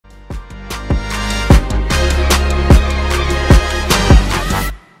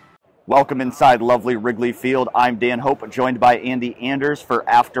Welcome inside lovely Wrigley Field. I'm Dan Hope, joined by Andy Anders for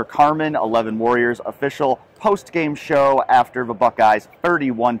After Carmen, 11 Warriors official post-game show after the Buckeyes'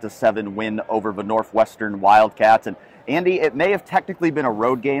 31-7 win over the Northwestern Wildcats. And Andy, it may have technically been a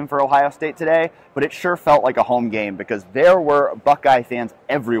road game for Ohio State today, but it sure felt like a home game because there were Buckeye fans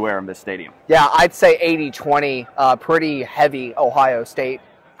everywhere in this stadium. Yeah, I'd say 80-20, pretty heavy Ohio State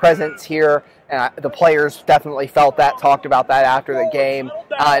presence here. The players definitely felt that, talked about that after the game.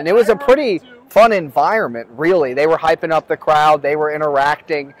 And it was a pretty fun environment, really. They were hyping up the crowd. They were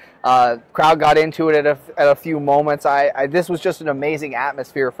interacting. Crowd got into it at a few moments. This was just an amazing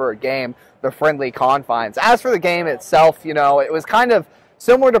atmosphere for a game, the friendly confines. As for the game itself, you know, it was kind of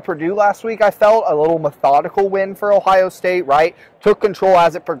similar to Purdue last week, I felt. A little methodical win for Ohio State, right? Took control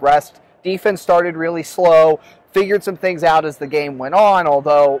as it progressed. Defense started really slow. Figured some things out as the game went on,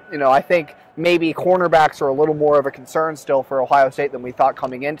 although, you know, I think maybe cornerbacks are a little more of a concern still for Ohio State than we thought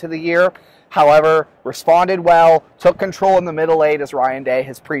coming into the year. However, responded well, took control in the middle eight, as Ryan Day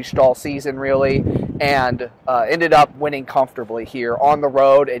has preached all season, really, and ended up winning comfortably here on the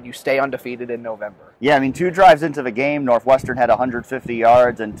road, and you stay undefeated in November. Yeah, I mean, 2 drives into the game, Northwestern had 150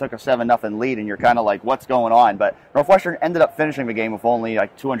 yards and took a 7-0 lead, and you're kind of like, what's going on? But Northwestern ended up finishing the game with only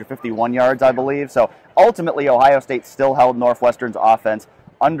like 251 yards, I believe. So ultimately, Ohio State still held Northwestern's offense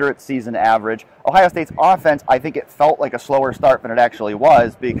under its season average. Ohio State's offense, I think it felt like a slower start than it actually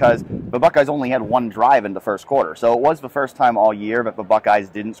was because the Buckeyes only had 1 drive in the first quarter. So it was the first time all year that the Buckeyes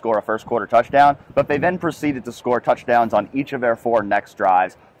didn't score a first quarter touchdown, but they then proceeded to score touchdowns on each of their 4 next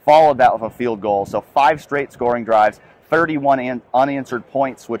drives, followed that with a field goal. So 5 straight scoring drives, 31 unanswered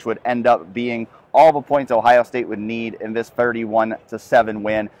points, which would end up being all the points Ohio State would need in this 31-7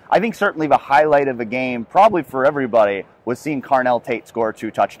 win. I think certainly the highlight of the game, probably for everybody, was seeing Carnell Tate score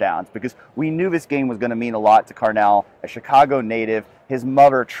 2 touchdowns because we knew this game was going to mean a lot to Carnell, a Chicago native. His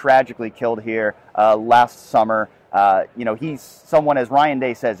mother tragically killed here last summer. You know, he's someone, as Ryan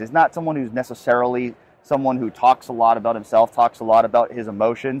Day says, is not someone who's necessarily someone who talks a lot about himself, talks a lot about his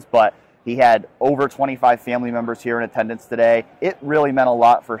emotions, but he had over 25 family members here in attendance today. It really meant a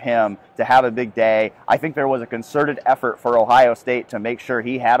lot for him to have a big day. I think there was a concerted effort for Ohio State to make sure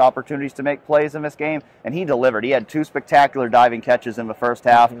he had opportunities to make plays in this game, and he delivered. He had 2 spectacular diving catches in the first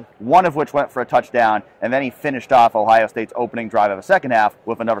half, one of which went for a touchdown, and then he finished off Ohio State's opening drive of the second half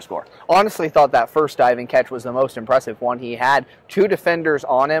with another score. Honestly, thought that first diving catch was the most impressive one. He had 2 defenders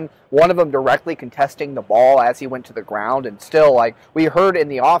on him, one of them directly contesting the ball as he went to the ground, and still, like we heard in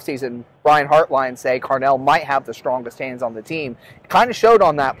the offseason, Brian Hartline say Carnell might have the strongest hands on the team. It kind of showed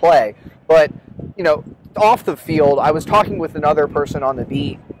on that play. But, you know, off the field, I was talking with another person on the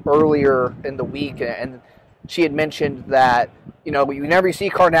beat earlier in the week, and she had mentioned that, you know, whenever you see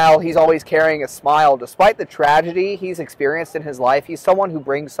Carnell, he's always carrying a smile. Despite the tragedy he's experienced in his life, he's someone who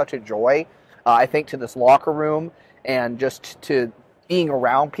brings such a joy, I think, to this locker room and just to being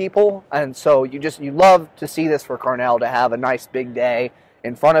around people. And so you love to see this for Carnell, to have a nice big day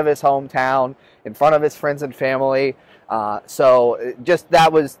in front of his hometown, in front of his friends and family. So just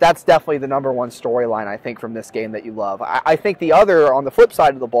that's definitely the number one storyline, I think, from this game that you love. I think the other, on the flip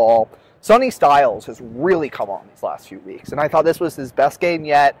side of the ball, Sonny Styles has really come on these last few weeks. And I thought this was his best game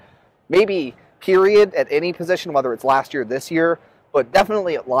yet, maybe period, at any position, whether it's last year or this year, but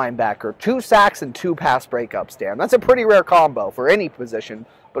definitely at linebacker. 2 sacks and 2 pass breakups, Dan. That's a pretty rare combo for any position,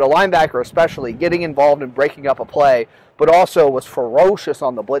 but a linebacker especially, getting involved in breaking up a play, but also was ferocious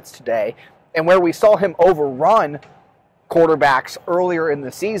on the blitz today. And where we saw him overrun quarterbacks earlier in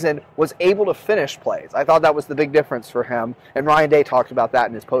the season, was able to finish plays. I thought that was the big difference for him, and Ryan Day talked about that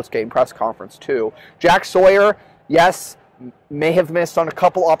in his post-game press conference too. Jack Sawyer, yes, may have missed on a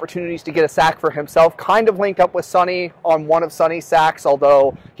couple opportunities to get a sack for himself, kind of linked up with Sonny on one of Sonny's sacks,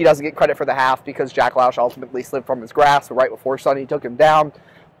 although he doesn't get credit for the half because Jack Lausch ultimately slipped from his grasp right before Sonny took him down.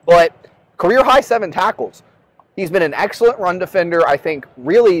 But career-high 7 tackles. He's been an excellent run defender, I think,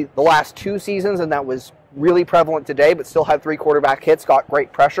 really the last 2 seasons, and that was really prevalent today, but still had 3 quarterback hits, got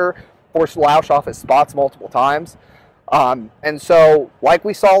great pressure, forced Lausch off his spots multiple times. And so, like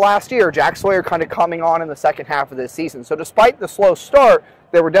we saw last year, Jack Sawyer kind of coming on in the second half of this season. So despite the slow start,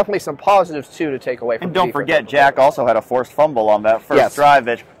 there were definitely some positives, too, to take away from. And don't forget, Jack also had a forced fumble on that first drive.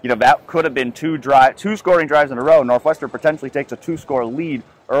 That, you know, that could have been 2 scoring drives in a row. Northwestern potentially takes a 2-score lead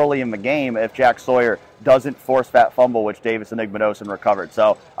early in the game if Jack Sawyer doesn't force that fumble, which Davis and Igmanosin recovered.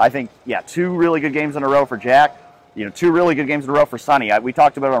 So I think, yeah, 2 really good games in a row for Jack. You know, 2 really good games in a row for Sonny. We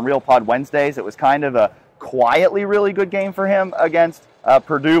talked about it on Real Pod Wednesdays. It was kind of a quietly really good game for him against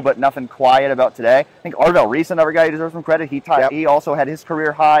Purdue, but nothing quiet about today. I think Arvell Reese, another guy who deserves some credit. He also had his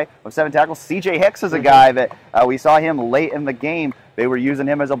career high of 7 tackles. C.J. Hicks is a guy that we saw him late in the game. They were using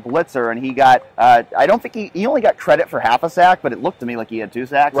him as a blitzer, and he got, I don't think he only got credit for half a sack, but it looked to me like he had 2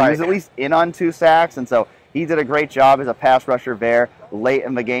 sacks. Right. He was at least in on 2 sacks, and so he did a great job as a pass rusher there late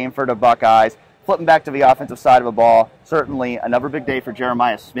in the game for the Buckeyes. Flipping back to the offensive side of the ball, certainly another big day for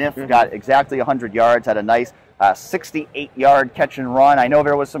Jeremiah Smith. Got exactly 100 yards, had a nice 68-yard catch and run. I know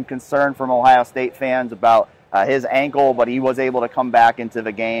there was some concern from Ohio State fans about his ankle, but he was able to come back into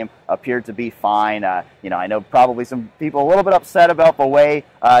the game, appeared to be fine. I know probably some people a little bit upset about the way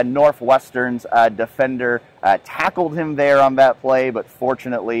Northwestern's defender tackled him there on that play, but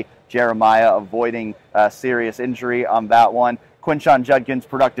fortunately Jeremiah avoiding serious injury on that one. Quinshon Judkins,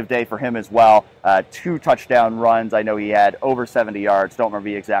 productive day for him as well. 2 touchdown runs. I know he had over 70 yards. Don't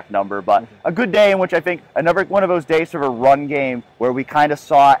remember the exact number, but a good day in which I think another one of those days for a run game where we kind of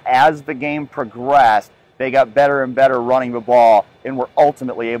saw as the game progressed, they got better and better running the ball and were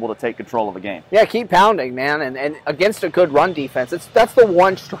ultimately able to take control of the game. Yeah, keep pounding, man. And against a good run defense, that's the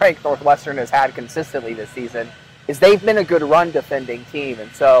one strength Northwestern has had consistently this season, is they've been a good run defending team.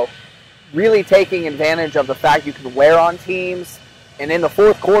 And so really taking advantage of the fact you can wear on teams. And in the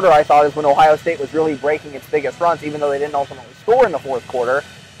fourth quarter, I thought, is when Ohio State was really breaking its biggest runs, even though they didn't ultimately score in the fourth quarter.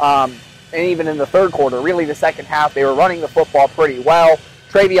 And even in the third quarter, really the second half, they were running the football pretty well.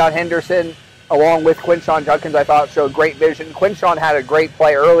 Travion Henderson, along with Quinshon Judkins, I thought showed great vision. Quinshon had a great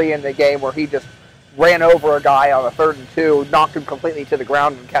play early in the game where he just ran over a guy on a 3rd and 2, knocked him completely to the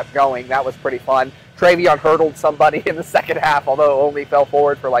ground and kept going. That was pretty fun. Travion hurdled somebody in the second half, although only fell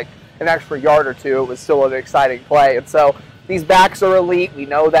forward for like an extra yard or 2. It was still an exciting play. And so these backs are elite. We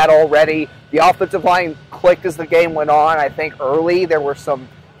know that already. The offensive line clicked as the game went on. I think early there were some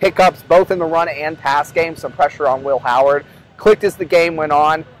hiccups both in the run and pass game, some pressure on Will Howard. Clicked as the game went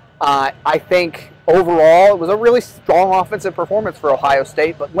on. I think overall it was a really strong offensive performance for Ohio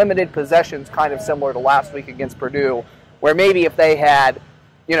State, but limited possessions, kind of similar to last week against Purdue, where maybe if they had,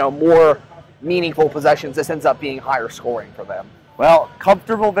 more meaningful possessions, this ends up being higher scoring for them. Well,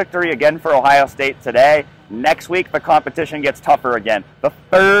 comfortable victory again for Ohio State today. Next week, the competition gets tougher again. The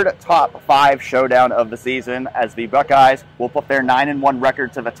 3rd top 5 showdown of the season, as the Buckeyes will put their 9-1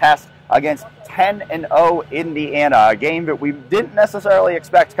 record to the test against 10-0 Indiana, a game that we didn't necessarily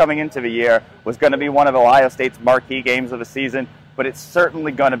expect coming into the year was going to be one of Ohio State's marquee games of the season, but it's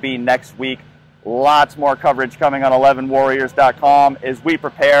certainly going to be next week. Lots more coverage coming on 11warriors.com as we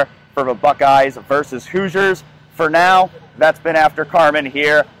prepare for the Buckeyes versus Hoosiers. For now, that's been After Carmen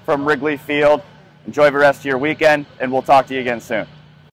here from Wrigley Field. Enjoy the rest of your weekend, and we'll talk to you again soon.